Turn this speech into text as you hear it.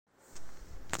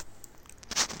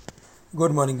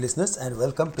Good morning, listeners, and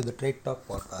welcome to the Trade Talk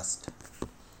podcast.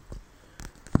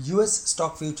 US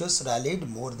stock futures rallied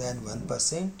more than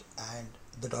 1%, and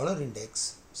the dollar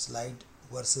index slid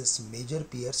versus major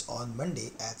peers on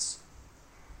Monday as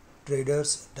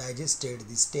traders digested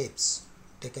the steps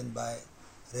taken by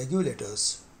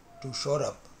regulators to shore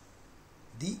up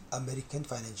the American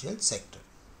financial sector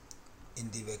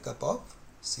in the wake up of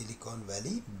Silicon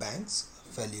Valley Bank's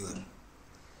failure.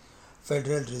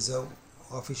 Federal Reserve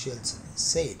officials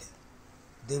said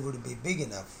they would be big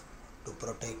enough to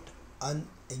protect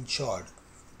uninsured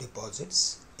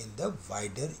deposits in the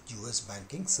wider US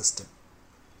banking system.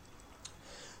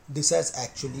 This has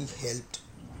actually helped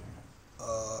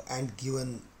and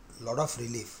given a lot of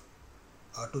relief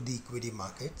to the equity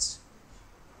markets.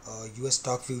 US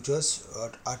stock futures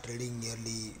are trading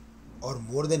nearly or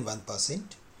more than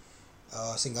 1%.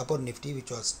 Singapore Nifty,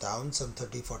 which was down some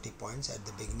 30-40 points at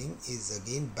the beginning, is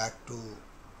again back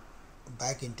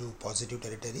into positive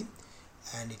territory,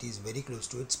 and it is very close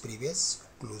to its previous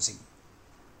closing.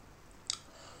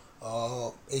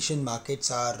 Asian markets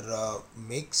are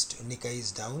mixed. Nikkei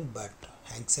is down, but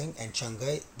Hang Seng and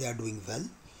Shanghai, they are doing well.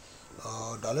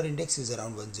 Dollar index is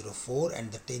around 104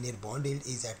 and the 10-year bond yield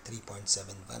is at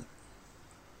 3.71.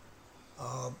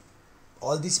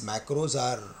 All these macros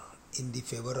are in the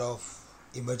favor of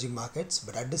emerging markets,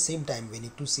 but at the same time we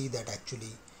need to see that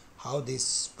actually how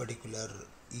this particular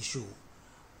issue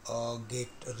get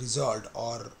resolved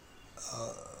or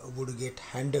would get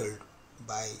handled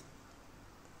by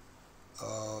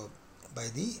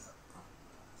the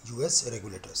US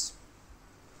regulators.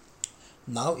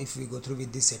 Now if we go through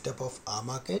with the setup of our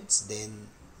markets, then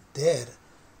there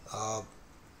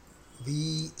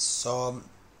we saw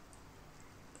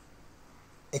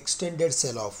extended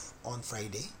sell-off on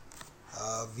Friday.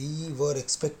 We were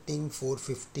expecting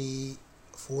 450,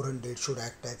 400 should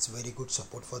act as very good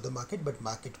support for the market, but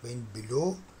market went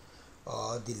below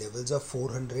the levels of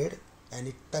 400 and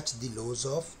it touched the lows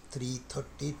of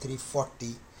 330,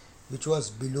 340, which was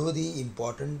below the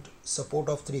important support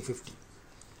of 350.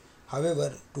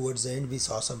 However, towards the end we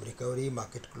saw some recovery.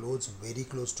 Market closed very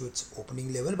close to its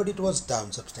opening level, but it was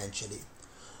down substantially.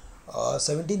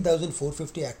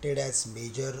 17,450 acted as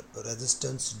major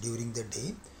resistance during the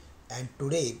day, and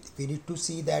today we need to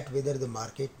see that whether the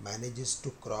market manages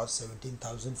to cross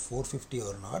 17,450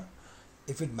 or not.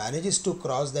 If it manages to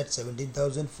cross that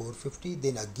 17,450,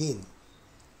 then again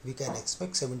we can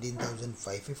expect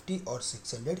 17,550 or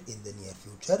 600 in the near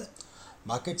future.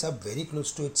 Markets are very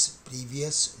close to its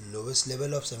previous lowest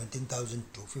level of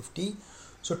 17,250.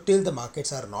 So till the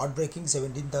markets are not breaking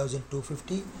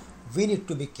 17,250, we need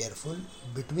to be careful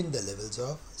between the levels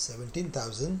of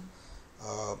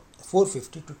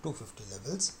 17,450 to 250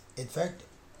 levels. In fact,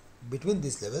 between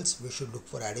these levels, we should look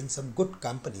for adding some good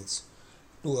companies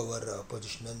to our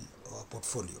positional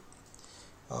portfolio.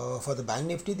 For the Bank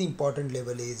Nifty, the important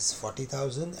level is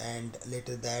 40,000 and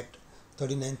later that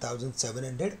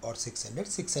 39,700 or 600.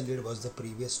 600 was the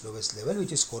previous lowest level,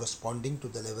 which is corresponding to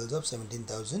the levels of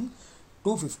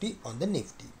 17,250 on the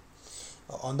Nifty.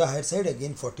 On the higher side,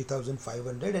 again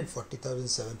 40,500 and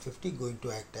 40,750 going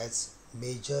to act as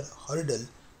major hurdle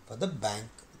for the Bank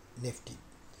Nifty.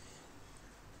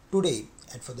 Today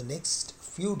and for the next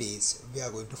few days, we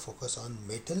are going to focus on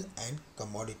metal and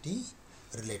commodity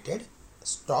related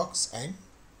stocks and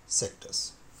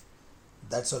sectors.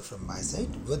 That's all from my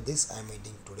side. With this, I am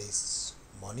ending today's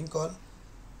morning call.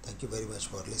 Thank you very much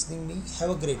for listening to me.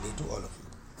 Have a great day to all of you.